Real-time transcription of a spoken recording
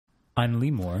I'm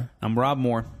Lee Moore. I'm Rob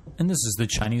Moore. And this is the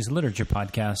Chinese Literature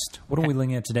Podcast. What are we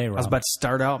looking at today, Rob? I was about to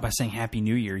start out by saying Happy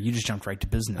New Year. You just jumped right to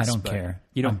business. I don't care.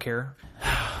 You don't care?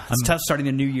 It's tough starting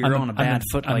the new year on a bad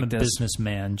foot like this. I'm a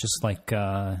businessman, just like,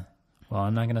 well,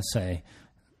 I'm not going to say.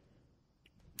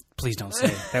 Please don't say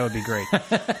it. That would be great.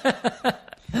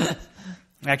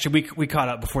 Actually, we caught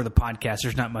up before the podcast.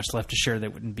 There's not much left to share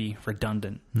that wouldn't be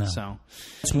redundant. No. So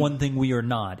it's one thing we are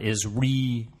not, is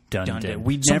redundant.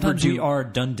 Sometimes we are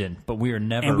redundant, but we are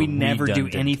never And we never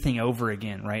redundant. do anything over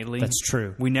again, right, Lee? That's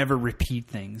true. We never repeat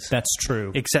things. That's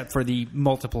true. Except for the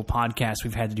multiple podcasts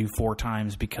we've had to do 4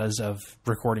 times because of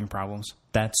recording problems.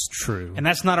 That's true. And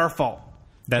that's not our fault.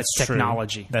 That's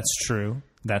technology. That's true.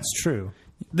 That's true.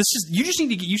 You just need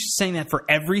to get used to saying that for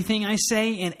everything I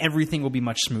say, and everything will be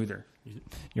much smoother.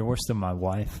 You're worse than my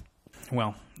wife.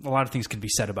 Well, a lot of things could be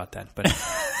said about that, but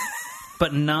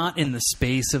but not in the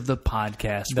space of the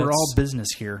podcast. We're all business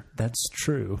here. That's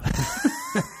true.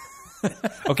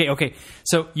 Okay.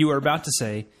 So you were about to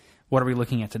say, what are we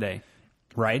looking at today?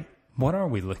 Right? What are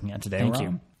we looking at today, Thank Rob?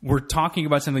 you. We're talking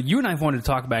about something you and I have wanted to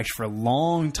talk about actually for a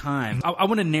long time. I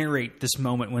want to narrate this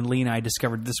moment when Lee and I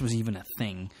discovered this was even a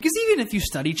thing. Because even if you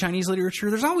study Chinese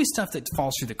literature, there's always stuff that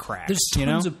falls through the cracks. There's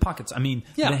tons of pockets. I mean,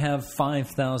 they have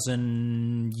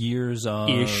 5,000 years of...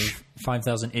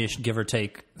 5,000-ish, give or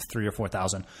take 3,000 or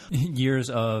 4,000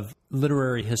 years of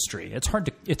literary history. It's hard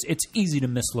to... It's easy to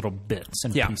miss little bits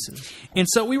and pieces. And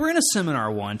so we were in a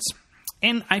seminar once,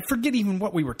 and I forget even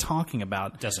what we were talking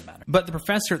about. Doesn't matter. But the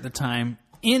professor at the time,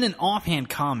 in an offhand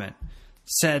comment,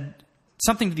 said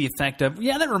something to the effect of,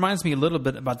 that reminds me a little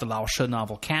bit about the Lao She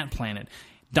novel, Cat Planet, ...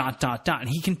 And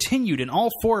he continued, and all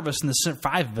 4 of us,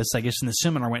 5 of us, I guess, in the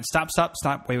seminar went, stop,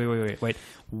 wait.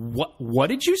 What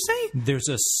did you say? There's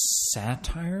a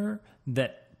satire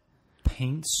that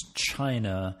paints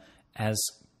China as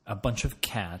a bunch of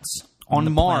cats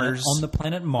on Mars. On the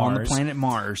planet Mars. On the planet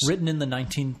Mars. Written in the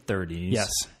 1930s.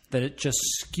 Yes. That it just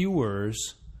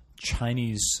skewers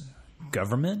Chinese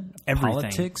government, everything.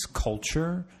 Politics,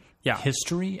 culture,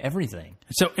 history, everything.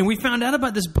 So, and we found out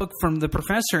about this book from the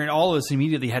professor, and all of us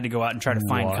immediately had to go out and try to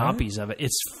find copies of it.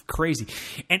 It's crazy.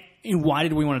 And why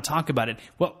did we want to talk about it?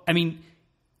 Well, I mean,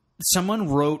 someone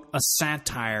wrote a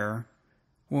satire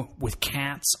with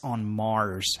cats on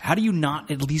Mars. How do you not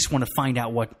at least want to find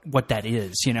out what that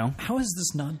is, you know? How has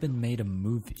this not been made a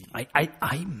movie?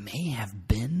 I may have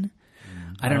been.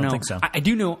 I don't know. Think so. I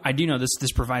do know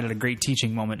this provided a great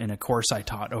teaching moment in a course I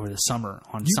taught over the summer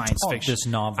on science fiction. This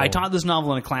novel. I taught this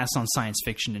novel in a class on science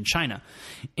fiction in China,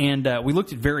 and we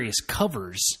looked at various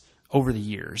covers over the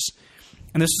years.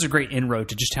 And this is a great inroad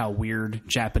to just how weird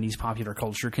Japanese popular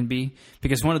culture can be,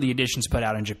 because one of the editions put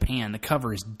out in Japan, the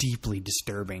cover is deeply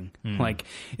disturbing. Like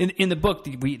in the book,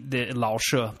 the Lao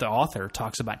She, the author,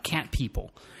 talks about cat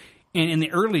people, and in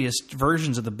the earliest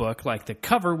versions of the book, like the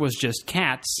cover was just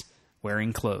cats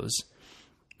wearing clothes.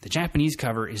 The Japanese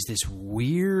cover is this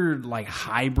weird, like,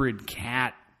 hybrid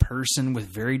cat person with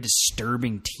very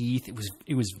disturbing teeth.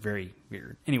 It was very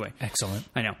weird. Anyway. Excellent.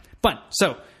 I know. But,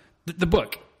 so, the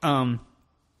book,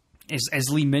 as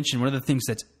Lee mentioned, one of the things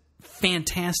that's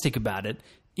fantastic about it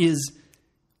is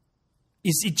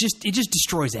it just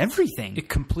destroys everything. It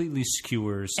completely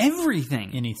skewers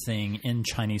everything. Anything in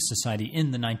Chinese society in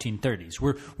the 1930s.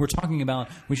 We're talking about,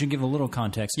 we should give a little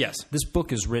context. Yes. This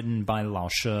book is written by Lao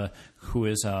She, who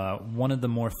is one of the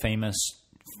more famous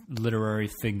literary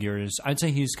figures. I'd say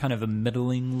he's kind of a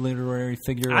middling literary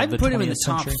figure of the 20th century. I'd put him in the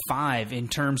top 5 in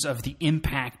terms of the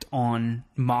impact on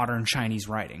modern Chinese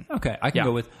writing. Okay, I can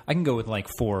go with like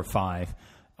 4 or 5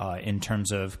 in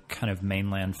terms of kind of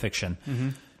mainland fiction. Mm-hmm.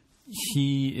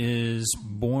 He is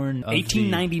born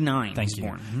 1899. Thank you.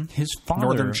 Born. His father,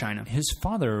 Northern China. His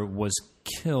father was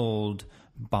killed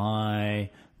by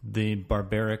the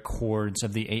barbaric hordes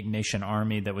of the 8-nation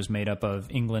army that was made up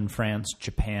of England, France,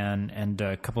 Japan, and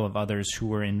a couple of others who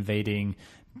were invading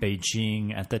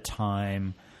Beijing at the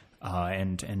time.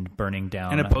 And burning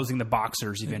down and opposing the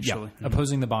Boxers eventually.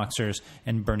 Opposing the Boxers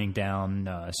and burning down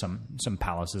some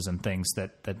palaces and things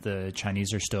that the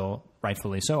Chinese are still,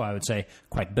 rightfully so, I would say,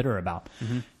 quite bitter about.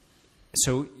 Mm-hmm.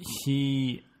 So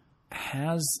he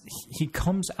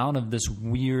comes out of this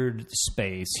weird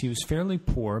space. He was fairly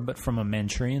poor, but from a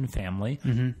Manchurian family,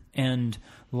 and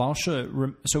Lao She.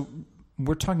 So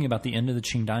we're talking about the end of the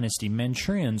Qing dynasty.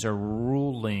 Manchurians are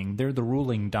ruling; they're the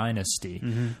ruling dynasty.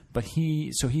 Mm-hmm. But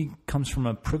he comes from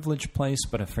a privileged place,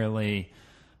 but a fairly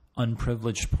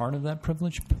unprivileged part of that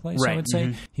privileged place. Right. I would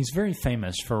say he's very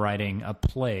famous for writing a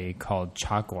play called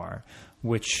Chaguar,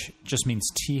 which just means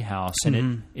tea house,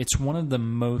 and it's one of the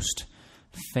most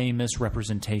famous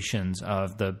representations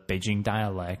of the Beijing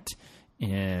dialect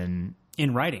in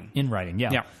in writing. In writing,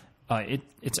 yeah. Yeah.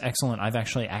 It's excellent. I've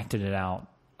actually acted it out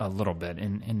a little bit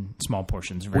in small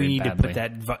portions. We need badly. to put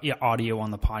that audio on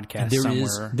the podcast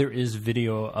somewhere. There is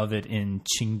video of it in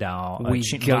Qingdao. We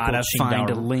gotta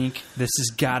find a link. This has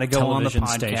got to go on the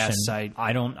podcast site.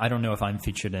 I don't know if I'm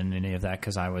featured in any of that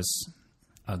because I was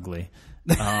ugly.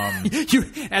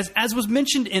 As was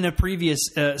mentioned in a previous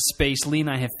space, Lee and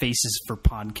I have faces for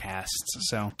podcasts.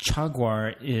 So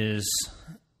Chaguar is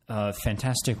a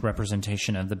fantastic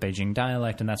representation of the Beijing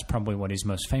dialect, and that's probably what he's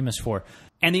most famous for.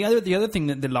 And the other thing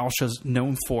that Lao She is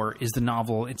known for is the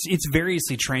novel. It's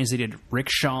variously translated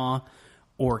rickshaw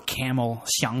or camel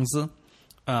xiangzi,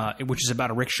 which is about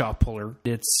a rickshaw puller.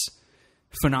 It's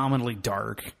phenomenally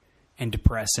dark and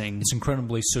depressing. It's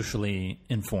incredibly socially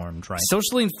informed, right?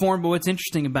 Socially informed, but what's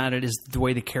interesting about it is the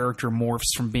way the character morphs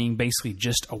from being basically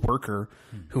just a worker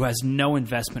who has no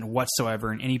investment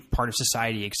whatsoever in any part of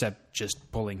society except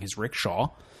just pulling his rickshaw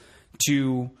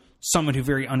to someone who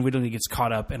very unwittingly gets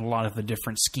caught up in a lot of the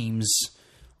different schemes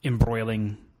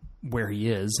embroiling where he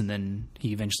is, and then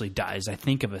he eventually dies, I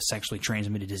think, of a sexually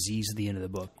transmitted disease at the end of the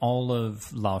book. All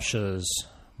of Lao She's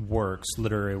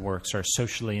literary works, are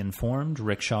socially informed.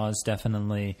 Rickshaws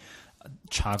definitely.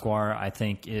 Chaguar, I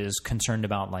think, is concerned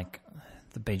about like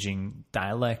the Beijing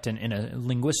dialect and in a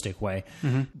linguistic way.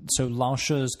 Mm-hmm. So Lao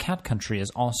She's Cat Country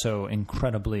is also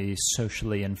incredibly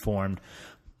socially informed,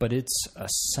 but it's a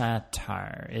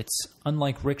satire. It's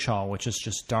unlike Rickshaw, which is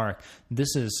just dark.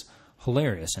 This is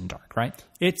hilarious and dark, right?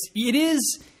 It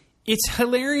is. It's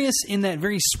hilarious in that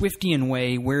very Swiftian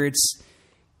way where it's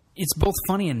both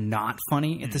funny and not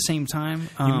funny at the same time.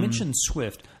 You mentioned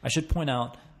Swift. I should point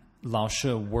out Lao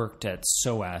She worked at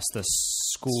SOAS, the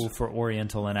School for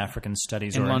Oriental and African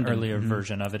Studies, or London. An earlier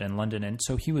version of it in London. And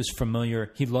so he was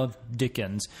familiar. He loved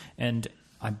Dickens, and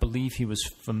I believe he was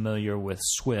familiar with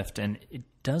Swift. And it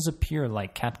does appear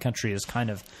like Cat Country is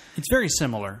kind of... It's very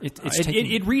similar.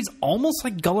 It reads almost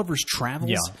like Gulliver's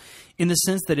Travels in the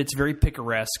sense that it's very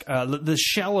picaresque. The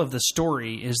shell of the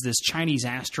story is this Chinese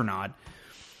astronaut.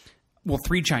 Well,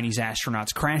 3 Chinese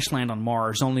astronauts crash land on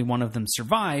Mars. Only one of them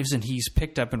survives, and he's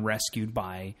picked up and rescued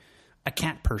by a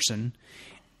cat person.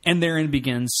 And therein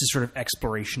begins the sort of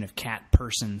exploration of cat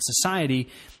person society.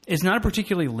 It's not a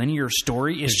particularly linear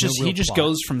story. It's just he just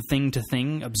goes from thing to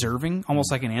thing, observing,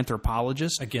 almost like an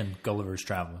anthropologist. Again, Gulliver's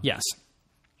Travel. Yes,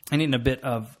 and in a bit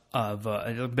of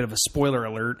a spoiler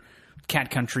alert, Cat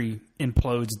Country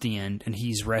implodes at the end, and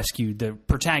he's rescued. The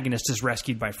protagonist is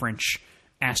rescued by French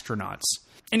astronauts.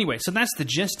 Anyway, so that's the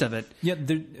gist of it. Yeah,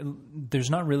 there's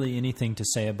not really anything to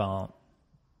say about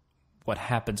what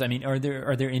happens. I mean, are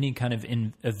there any kind of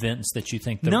events that you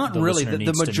think not the really? listener The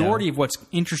needs majority to know? of what's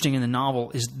interesting in the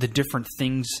novel is the different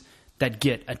things that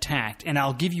get attacked, and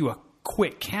I'll give you a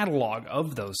quick catalog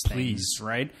of those things. Please.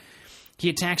 Right? He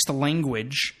attacks the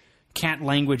language. Cat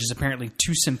language is apparently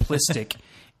too simplistic,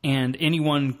 and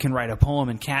anyone can write a poem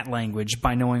in cat language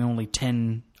by knowing only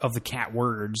 10 of the cat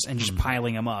words and just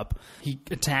piling them up. He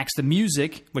attacks the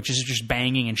music, which is just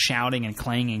banging and shouting and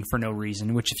clanging for no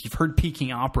reason, which, if you've heard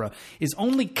Peking opera, is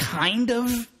only kind of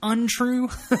untrue.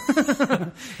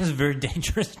 This is a very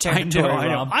dangerous territory, I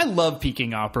know. Rob. I love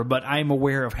Peking opera, but I'm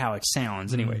aware of how it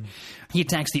sounds. Anyway, he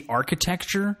attacks the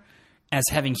architecture as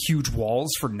having huge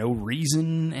walls for no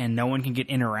reason, and no one can get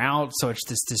in or out, so it's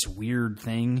this weird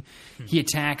thing. He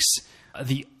attacks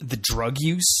the drug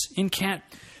use in cat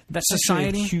society.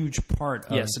 Actually a huge part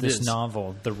of this is.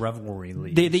 novel, the revelry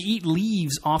leaves. They eat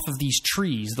leaves off of these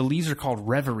trees. The leaves are called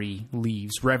reverie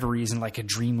leaves. Reverie is in like a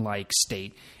dreamlike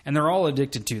state, and they're all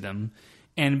addicted to them.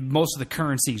 And most of the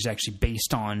currency is actually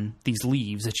based on these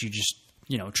leaves that you just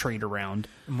trade around.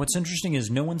 And what's interesting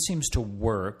is no one seems to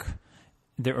work.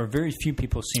 There are very few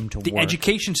people seem to work. The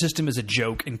education system is a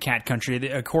joke in Cat Country,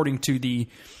 according to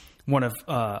one of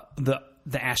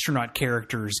the astronaut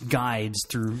character's guides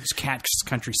through Cat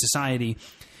Country society.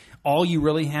 All you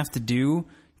really have to do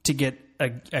to get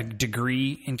a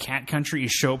degree in Cat Country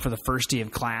is show up for the first day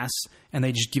of class, and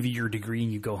they just give you your degree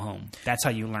and you go home. That's how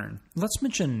you learn. Let's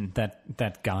mention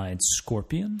that guide,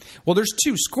 Scorpion. Well, there's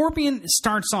 2. Scorpion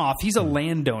starts off, he's a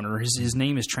landowner. His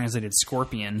name is translated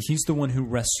Scorpion. He's the one who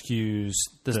rescues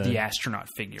the astronaut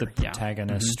figure. The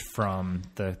protagonist from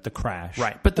the crash.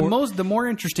 Right. But the more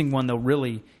interesting one, though,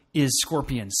 really is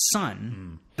Scorpion's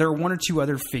son. There are 1 or 2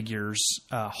 other figures.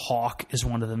 Hawk is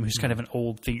one of them, who's kind of an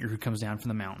old figure who comes down from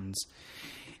the mountains.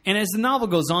 And as the novel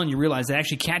goes on, you realize that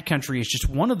actually Cat Country is just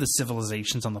one of the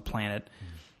civilizations on the planet.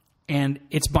 And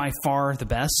it's by far the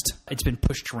best. It's been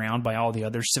pushed around by all the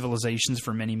other civilizations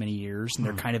for many, many years. And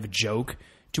they're kind of a joke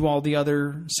to all the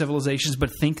other civilizations, but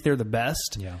think they're the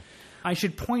best. Yeah. I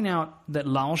should point out that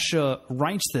Lao She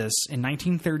writes this in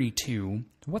 1932.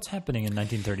 What's happening in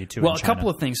 1932 Well, in a China? couple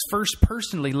of things. First,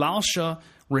 personally, Lao She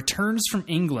returns from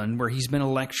England, where he's been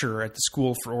a lecturer at the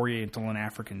School for Oriental and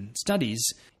African Studies.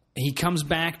 He comes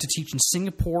back to teach in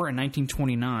Singapore in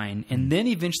 1929, and then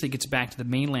eventually gets back to the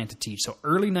mainland to teach, so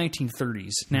early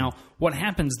 1930s. Now, what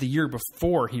happens the year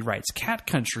before he writes Cat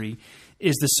Country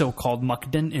is the so-called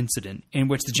Mukden incident, in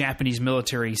which the Japanese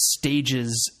military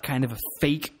stages kind of a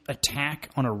fake attack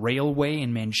on a railway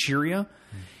in Manchuria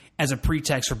as a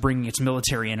pretext for bringing its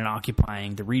military in and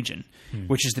occupying the region,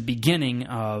 which is the beginning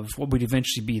of what would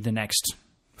eventually be the next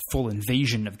full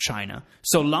invasion of China.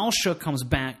 So Lao She comes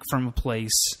back from a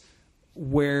place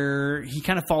where he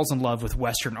kind of falls in love with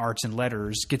Western arts and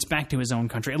letters, gets back to his own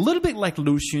country, a little bit like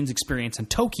Lao She's experience in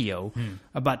Tokyo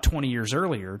about 20 years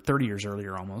earlier, 30 years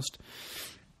earlier almost.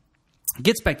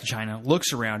 Gets back to China,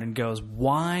 looks around and goes,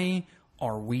 why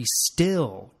are we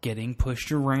still getting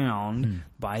pushed around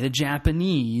by the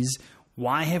Japanese?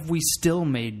 Why have we still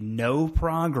made no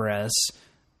progress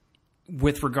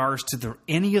with regards to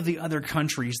any of the other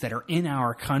countries that are in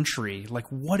our country? Like,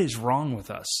 what is wrong with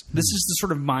us? This is the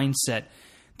sort of mindset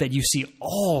that you see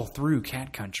all through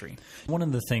Cat Country. One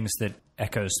of the things that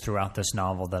echoes throughout this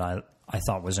novel that I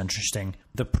thought was interesting,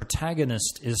 the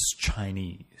protagonist is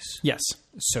Chinese. Yes.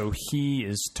 So he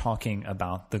is talking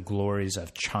about the glories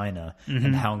of China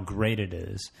and how great it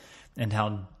is and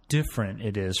how different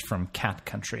it is from Cat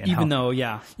Country. And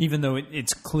Even though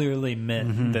it's clearly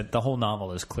meant that the whole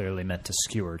novel is clearly meant to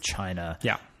skewer China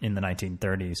in the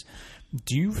 1930s.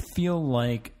 Do you feel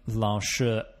like Lao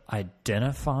She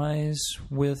identifies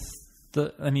with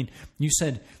you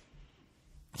said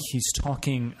he's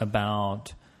talking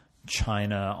about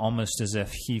China almost as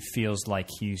if he feels like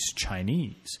he's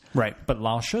Chinese. Right. But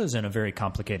Lao She is in a very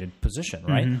complicated position,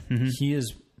 right? He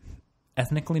is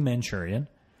ethnically Manchurian.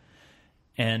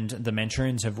 And the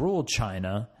Manchurians have ruled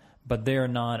China, but they're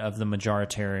not of the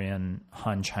majoritarian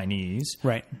Han Chinese.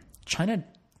 Right. China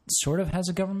sort of has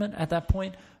a government at that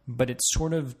point, but it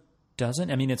sort of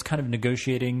doesn't. I mean, it's kind of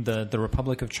negotiating. The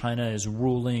Republic of China is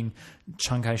ruling.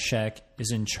 Chiang Kai-shek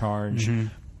is in charge.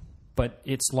 But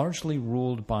it's largely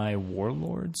ruled by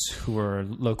warlords who are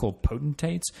local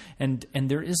potentates. And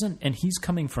there isn't... And he's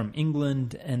coming from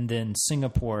England and then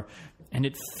Singapore. And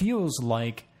it feels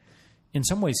like, in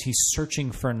some ways, he's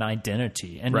searching for an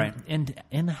identity,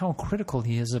 and how critical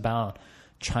he is about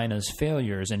China's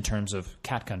failures in terms of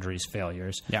Cat Country's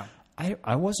failures. Yeah,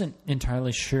 I wasn't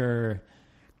entirely sure.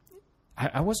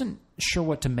 I wasn't sure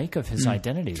what to make of his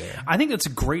identity there. I think that's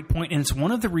a great point, and it's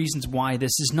one of the reasons why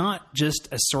this is not just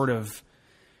a sort of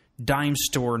dime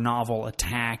store novel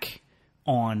attack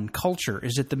on culture.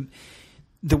 Is that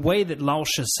the way that Lao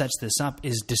She sets this up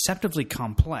is deceptively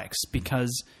complex,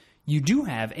 because you do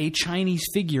have a Chinese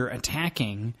figure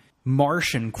attacking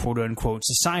Martian, quote-unquote,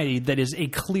 society that is a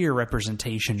clear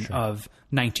representation of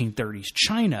 1930s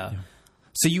China. Yeah.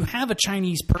 So you have a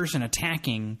Chinese person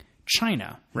attacking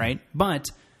China, right? But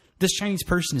this Chinese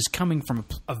person is coming from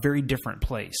a very different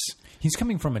place. He's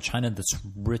coming from a China that's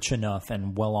rich enough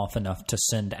and well off enough to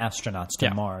send astronauts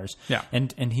to Mars. Yeah.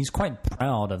 And he's quite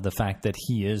proud of the fact that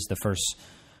he is the first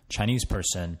Chinese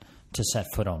person to set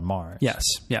foot on Mars. Yes.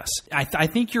 I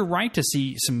think you're right to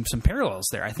see some parallels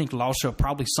there. I think Lao She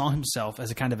probably saw himself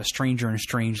as a kind of a stranger in a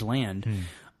strange land.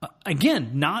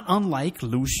 Again, not unlike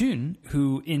Lu Xun,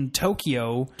 who in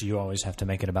Tokyo... Do you always have to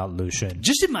make it about Lu Xun?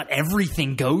 Just about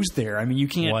everything goes there. I mean, you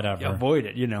can't avoid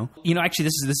it, you know. Actually,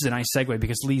 this is a nice segue,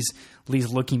 because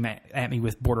Lee's looking at me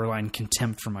with borderline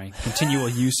contempt for my continual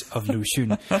use of Lu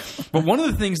Xun. But one of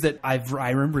the things that I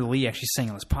remember Lee actually saying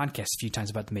on this podcast a few times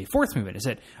about the May 4th movement is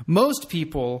that most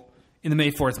people in the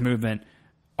May 4th movement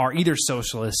are either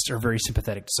socialists or very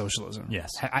sympathetic to socialism.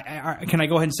 Yes. Can I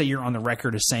go ahead and say you're on the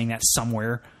record as saying that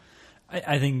somewhere?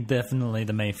 I think definitely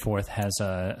the May 4th has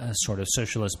a sort of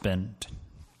socialist bent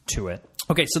to it.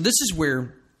 Okay, so this is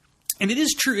where, and it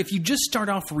is true, if you just start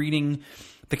off reading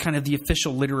the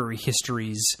official literary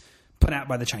histories put out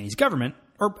by the Chinese government,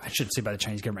 or I shouldn't say by the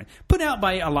Chinese government, put out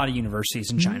by a lot of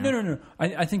universities in China. No.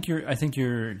 I think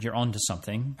you're onto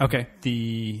something. Okay.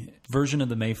 The version of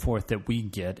the May 4th that we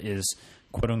get is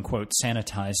quote unquote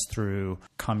sanitized through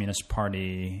Communist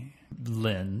Party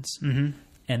lens.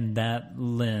 And that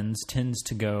lens tends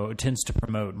to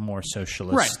promote more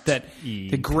socialist. Right. That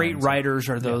the great writers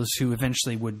are those who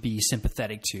eventually would be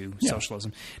sympathetic to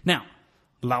socialism. Now,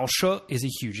 Lao She is a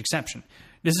huge exception.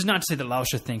 This is not to say that Lao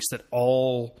She thinks that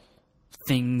all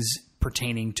things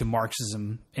pertaining to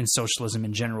Marxism and socialism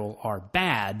in general are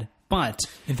bad, but...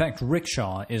 In fact,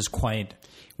 rickshaw is quite...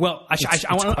 Well, I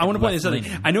want to point this out.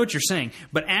 I know what you're saying,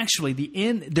 but actually, the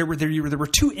end there were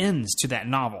two ends to that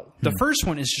novel. The first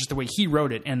one is just the way he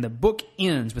wrote it, and the book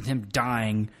ends with him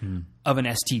dying of an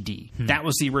STD. That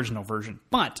was the original version.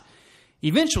 But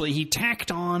eventually, he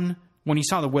tacked on, when he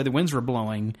saw the way the winds were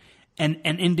blowing, an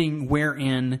ending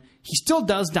wherein he still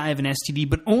does die of an STD,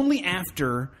 but only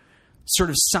after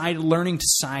sort of learning to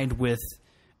side with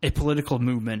a political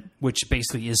movement, which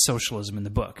basically is socialism in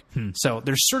the book. So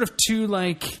there's sort of two,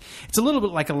 it's a little bit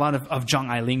like a lot of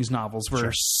Zhang Ailing's novels,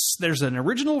 where there's an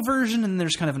original version and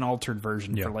there's kind of an altered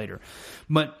version for later.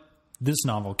 But this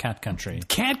novel, Cat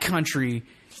Country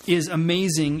is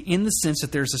amazing in the sense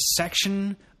that there's a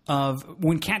section of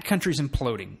when Cat Country's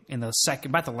imploding in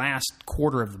about the last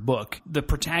quarter of the book, the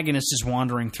protagonist is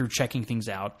wandering through checking things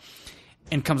out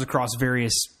and comes across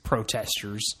various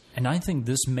protesters. And I think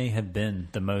this may have been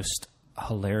the most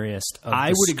hilarious of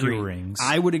the skewerings.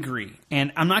 I would agree.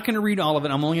 And I'm not going to read all of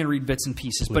it. I'm only going to read bits and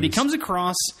pieces. Please. But he comes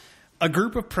across a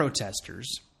group of protesters,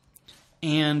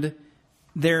 and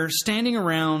they're standing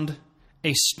around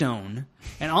a stone.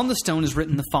 And on the stone is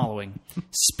written the following: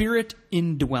 Spirit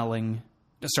dwelling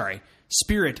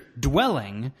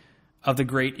of the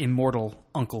great immortal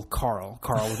Uncle Carl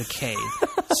with a K.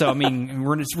 So, I mean,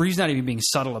 he's not even being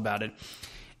subtle about it.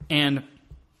 And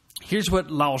here's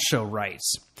what Lao She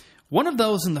writes. One of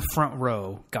those in the front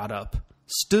row got up,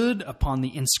 stood upon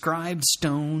the inscribed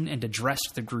stone, and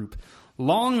addressed the group.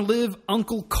 Long live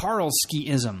Uncle Carl's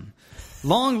skiism.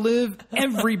 Long live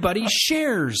everybody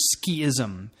shares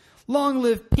skiism. Long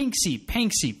live Pinksy,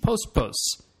 Panksy,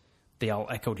 Post. They all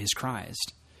echoed his cries.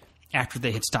 After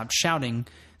they had stopped shouting,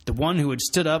 the one who had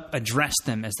stood up addressed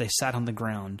them as they sat on the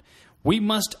ground. We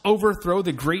must overthrow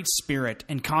the Great Spirit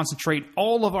and concentrate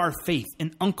all of our faith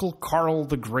in Uncle Carl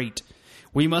the Great.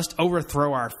 We must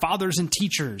overthrow our fathers and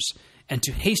teachers, and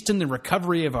to hasten the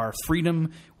recovery of our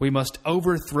freedom, we must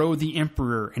overthrow the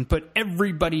Emperor and put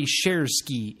everybody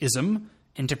Shersky-ism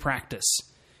into practice.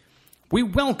 We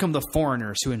welcome the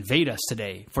foreigners who invade us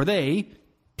today, for they,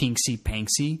 Pinksy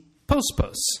Panksy,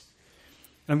 Post.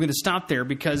 I'm going to stop there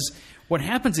because what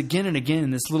happens again and again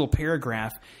in this little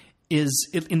paragraph is,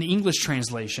 in the English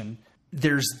translation,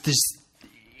 there's this,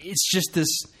 it's just this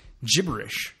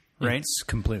gibberish, right? It's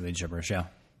completely gibberish, yeah.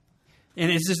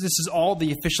 And it's just, this is all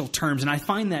the official terms. And I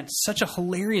find that such a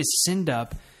hilarious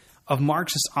send-up of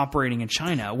Marxists operating in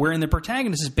China, wherein the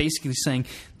protagonist is basically saying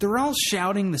they're all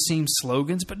shouting the same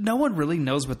slogans, but no one really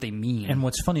knows what they mean. And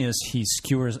what's funny is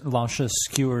Lao She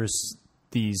skewers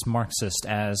these Marxists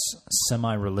as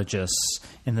semi-religious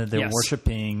in that they're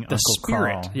worshiping Uncle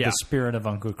Carl, the spirit of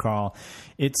Uncle Carl.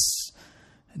 It's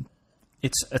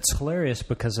hilarious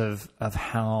because of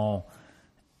how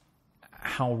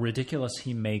ridiculous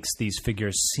he makes these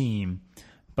figures seem,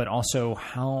 but also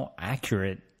how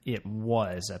accurate it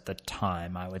was at the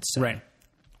time, I would say. Right.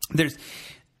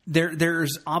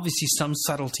 There's obviously some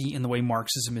subtlety in the way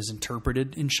Marxism is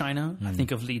interpreted in China. I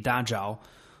think of Li Dazhao,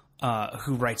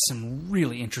 who writes some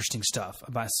really interesting stuff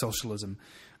about socialism.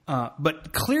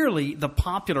 But clearly, the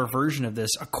popular version of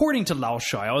this, according to Lao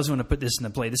She, I always want to put this in the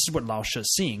play, this is what Lao She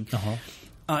is seeing,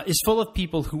 is full of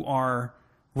people who are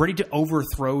ready to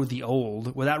overthrow the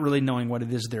old without really knowing what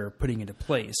it is they're putting into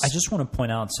place. I just want to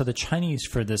point out, so the Chinese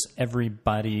for this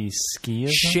everybody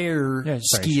skiism?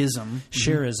 Skiism.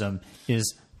 Shareism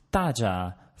is 大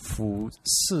家福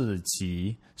四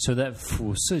级. So that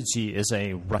福四级 is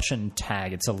a Russian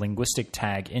tag. It's a linguistic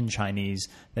tag in Chinese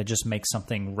that just makes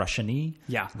something Russian-y.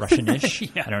 Yeah. Russianish.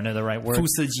 I don't know the right word. 福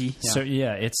四级. Yeah. So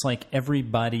yeah, it's like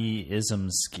everybody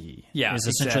ismski. Yeah, is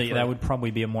essentially exactly. That would probably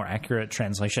be a more accurate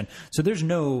translation. So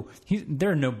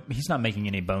he's not making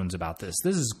any bones about this.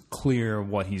 This is clear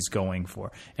what he's going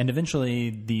for. And eventually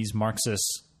these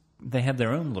Marxists, they have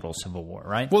their own little civil war,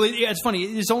 right? Well, it's funny.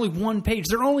 It's only one page.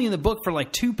 They're only in the book for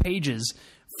like 2 pages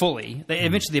fully.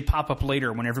 Eventually they pop up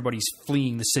later when everybody's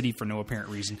fleeing the city for no apparent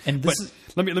reason. And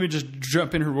let me just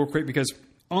jump in here real quick because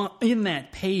in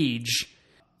that page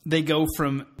they go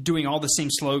from doing all the same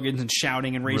slogans and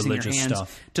shouting and raising their hands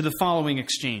to the following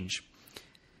exchange.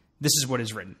 This is what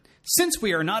is written. Since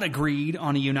we are not agreed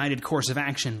on a united course of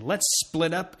action, let's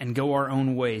split up and go our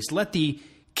own ways. Let the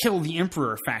kill the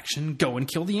emperor faction go and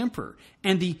kill the emperor,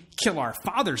 and the kill our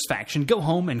fathers faction go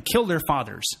home and kill their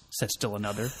fathers, said still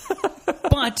another.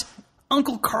 But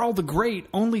Uncle Carl the Great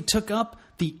only took up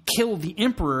the kill the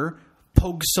emperor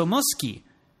Pogsomusky.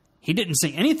 He didn't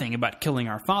say anything about killing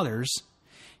our fathers.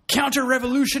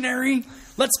 Counter-revolutionary?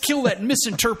 Let's kill that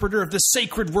misinterpreter of the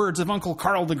sacred words of Uncle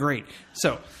Carl the Great.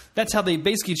 So that's how they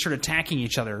basically start attacking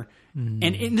each other. And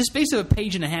in the space of a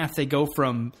page and a half, they go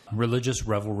from religious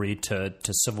revelry to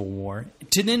civil war.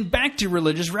 To then back to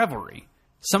religious revelry.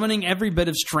 Summoning every bit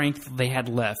of strength they had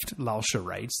left, Lao She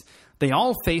writes, they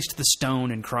all faced the stone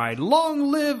and cried,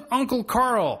 "Long live Uncle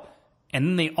Carl!" And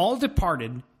then they all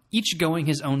departed, each going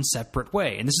his own separate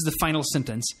way. And this is the final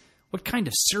sentence. What kind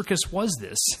of circus was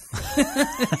this?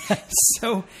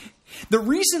 So the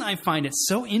reason I find it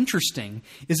so interesting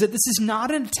is that this is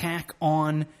not an attack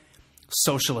on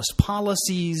socialist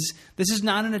policies. This is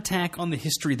not an attack on the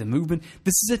history of the movement.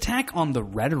 This is an attack on the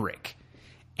rhetoric.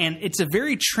 And it's a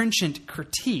very trenchant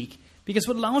critique because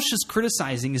what Lao She is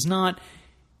criticizing is not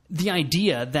the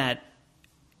idea that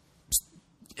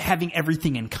having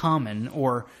everything in common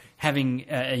or having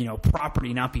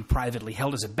property not be privately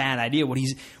held is a bad idea. What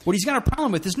he's got a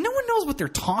problem with is no one knows what they're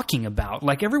talking about.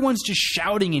 Like everyone's just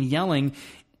shouting and yelling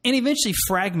and eventually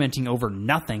fragmenting over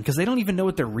nothing because they don't even know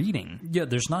what they're reading. Yeah,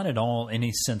 there's not at all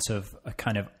any sense of a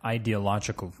kind of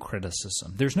ideological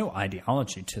criticism. There's no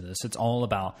ideology to this. It's all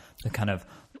about the kind of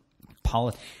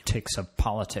politics of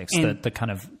politics. And, the kind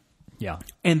of, yeah.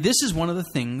 And this is one of the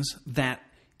things that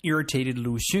irritated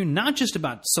Lao She, not just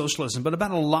about socialism, but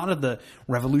about a lot of the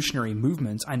revolutionary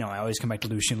movements. I know I always come back to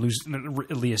Lao She.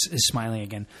 Elias is smiling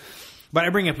again. But I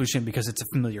bring up Lao She because it's a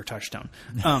familiar touchstone.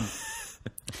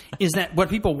 Is that what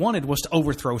people wanted was to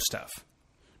overthrow stuff.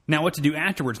 Now, what to do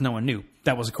afterwards, no one knew.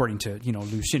 That was according to Lao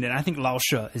She. And I think Lao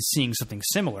She is seeing something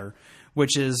similar,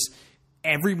 which is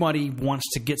everybody wants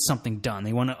to get something done.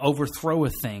 They want to overthrow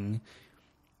a thing,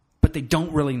 but they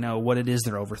don't really know what it is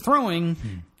they're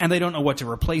overthrowing, and they don't know what to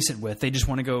replace it with. They just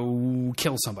want to go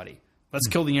kill somebody. Let's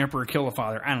kill the emperor, kill the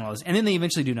father. I don't know. And then they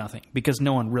eventually do nothing because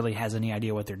no one really has any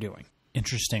idea what they're doing.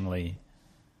 Interestingly,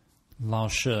 Lao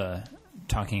She,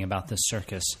 talking about this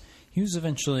circus, he was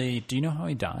eventually... Do you know how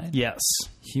he died? Yes.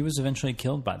 He was eventually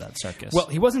killed by that circus. Well,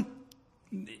 he wasn't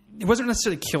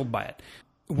necessarily killed by it.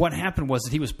 What happened was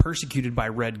that he was persecuted by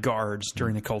Red Guards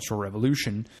during the Cultural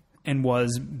Revolution and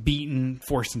was beaten,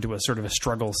 forced into a sort of a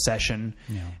struggle session.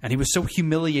 Yeah. And he was so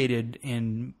humiliated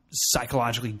and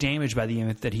psychologically damaged by the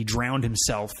event that he drowned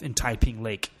himself in Taiping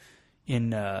Lake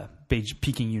in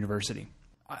Peking University.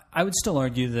 I would still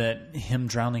argue that him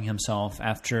drowning himself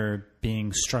after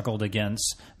being struggled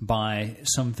against by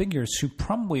some figures who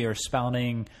probably are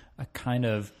spouting a kind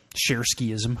of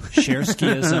Shareskiism,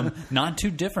 not too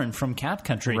different from Cat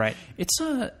Country. Right.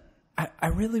 I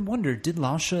really wonder, did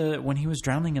Lao She, when he was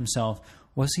drowning himself,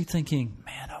 was he thinking,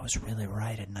 man, I was really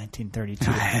right in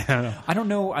 1932? I don't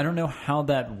know. I don't know how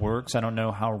that works. I don't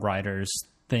know how writers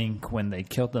think when they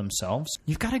killed themselves.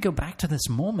 You've got to go back to this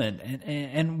moment,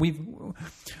 and we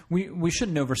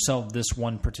shouldn't oversell this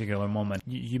one particular moment.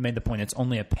 You made the point; it's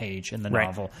only a page in the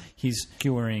novel. He's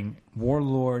skewering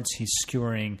warlords. He's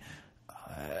skewering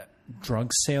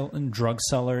drug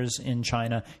sellers in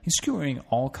China. He's skewering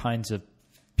all kinds of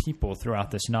people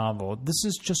throughout this novel. This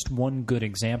is just one good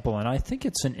example, and I think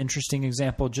it's an interesting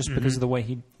example just because of the way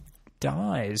he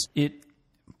dies. It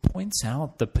points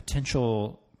out the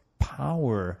potential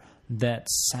power that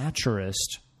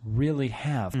satirists really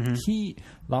have.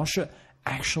 Lao She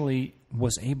actually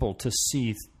was able to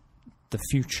see the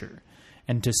future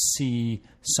and to see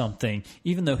something,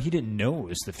 even though he didn't know it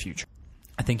was the future.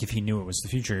 I think if he knew it was the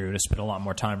future, he would have spent a lot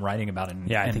more time writing about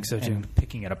it I think so too. And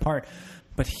picking it apart.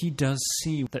 But he does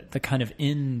see the kind of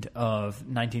end of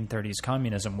 1930s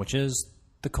communism, which is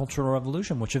the Cultural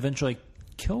Revolution, which eventually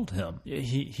killed him.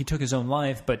 He took his own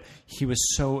life, but he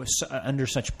was so under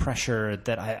such pressure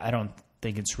that I don't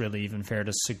think it's really even fair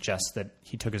to suggest that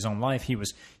he took his own life. He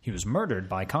was murdered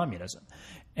by communism.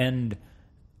 And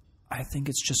I think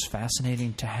it's just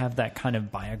fascinating to have that kind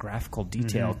of biographical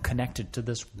detail connected to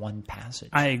this one passage.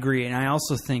 I agree. And I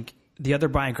also think the other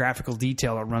biographical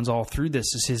detail that runs all through this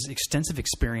is his extensive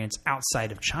experience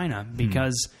outside of China,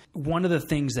 because one of the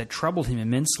things that troubled him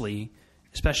immensely,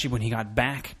 especially when he got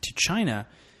back to China,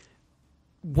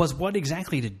 was what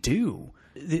exactly to do.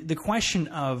 The question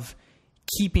of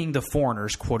keeping the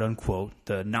foreigners, quote unquote,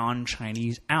 the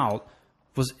non-Chinese out,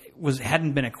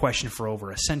 hadn't been a question for over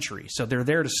a century. So they're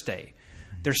there to stay.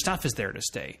 Their stuff is there to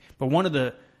stay. But one of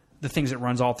the things that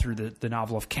runs all through the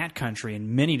novel of Cat Country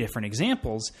and many different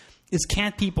examples is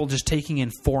cat people just taking in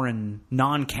foreign,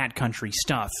 non-Cat Country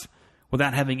stuff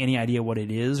without having any idea what it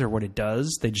is or what it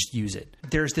does. They just use it.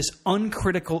 There's this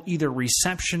uncritical either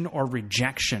reception or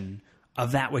rejection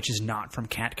of that which is not from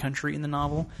Cat Country in the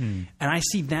novel. And I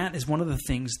see that as one of the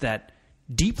things that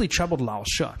deeply troubled Lao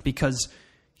She, because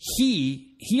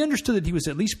he understood that he was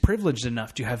at least privileged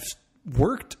enough to have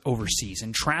worked overseas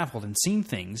and traveled and seen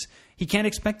things. He can't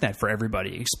expect that for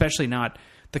everybody, especially not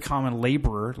the common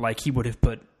laborer like he would have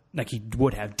put like he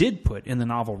did put in the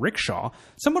novel Rickshaw,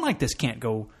 someone like this can't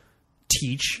go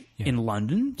teach in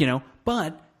London,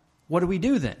 but what do we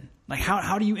do then? Like,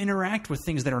 how do you interact with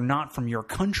things that are not from your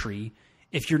country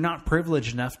if you're not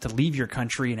privileged enough to leave your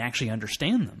country and actually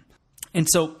understand them? And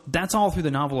so that's all through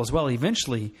the novel as well.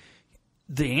 Eventually,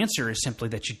 the answer is simply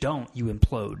that you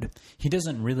implode. He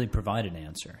doesn't really provide an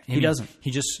answer. He doesn't.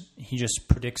 He just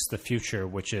predicts the future,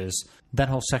 which is that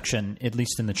whole section, at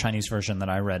least in the Chinese version that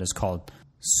I read, is called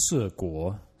四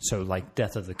国, so like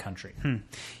death of the country.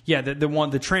 Yeah,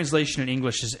 the translation in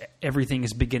English is everything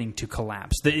is beginning to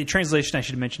collapse. The translation I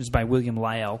should mention is by William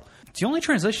Lyell. It's the only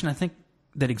translation I think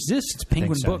that exists. It's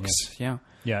Penguin Books. Yeah.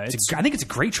 Yeah, I think it's a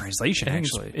great translation.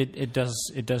 Actually, it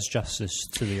does justice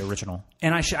to the original.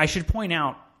 And I should point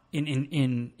out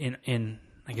in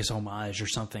I guess homage or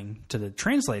something to the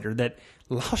translator that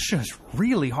Lao She is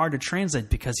really hard to translate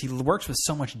because he works with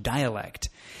so much dialect,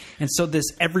 and so this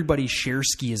everybody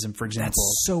shares skiism, for example.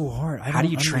 That's so hard. How do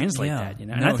you translate that?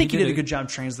 And I think he did a good job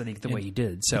translating it the way he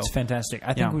did. So it's fantastic.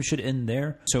 I think we should end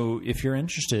there. So if you're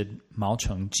interested, Mao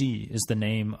Chengji is the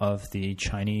name of the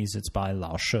Chinese. It's by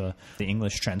Lao She. The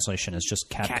English translation is just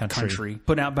Cat Country.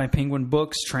 Put out by Penguin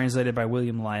Books, translated by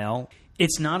William Lyell.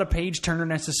 It's not a page turner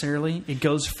necessarily. It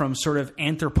goes from sort of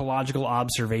anthropological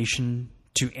observation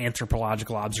to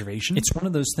anthropological observation. It's one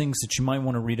of those things that you might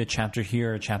want to read a chapter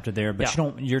here, a chapter there, but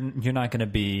you're not going to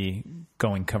be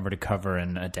going cover to cover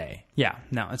in a day. Yeah,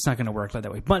 no, it's not going to work like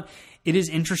that way. But it is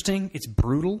interesting. It's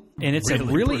brutal, and it's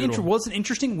was an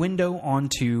interesting window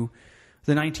onto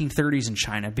the 1930s in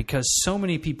China because so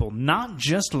many people, not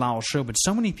just Lao She, but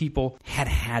so many people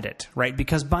had it, right?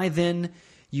 Because by then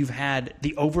you've had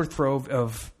the overthrow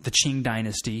of the Qing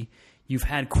dynasty. You've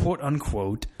had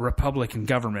quote-unquote Republican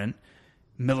government,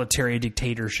 military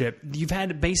dictatorship. You've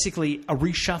had basically a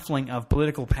reshuffling of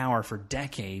political power for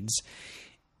decades.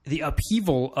 The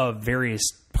upheaval of various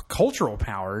cultural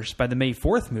powers by the May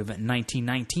 4th movement in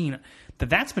 1919,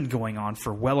 that's been going on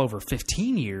for well over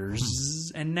 15 years.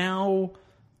 And now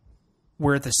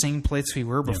we're at the same place we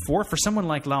were before. For someone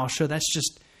like Lao She, that's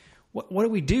just... What do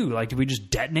we do? Like, do we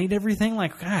just detonate everything?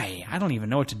 Like, I don't even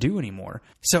know what to do anymore.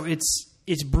 So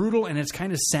it's brutal and it's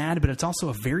kind of sad, but it's also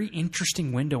a very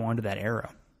interesting window onto that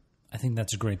era. I think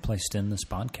that's a great place to end this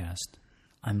podcast.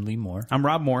 I'm Lee Moore. I'm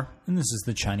Rob Moore. And this is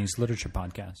the Chinese Literature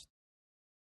Podcast.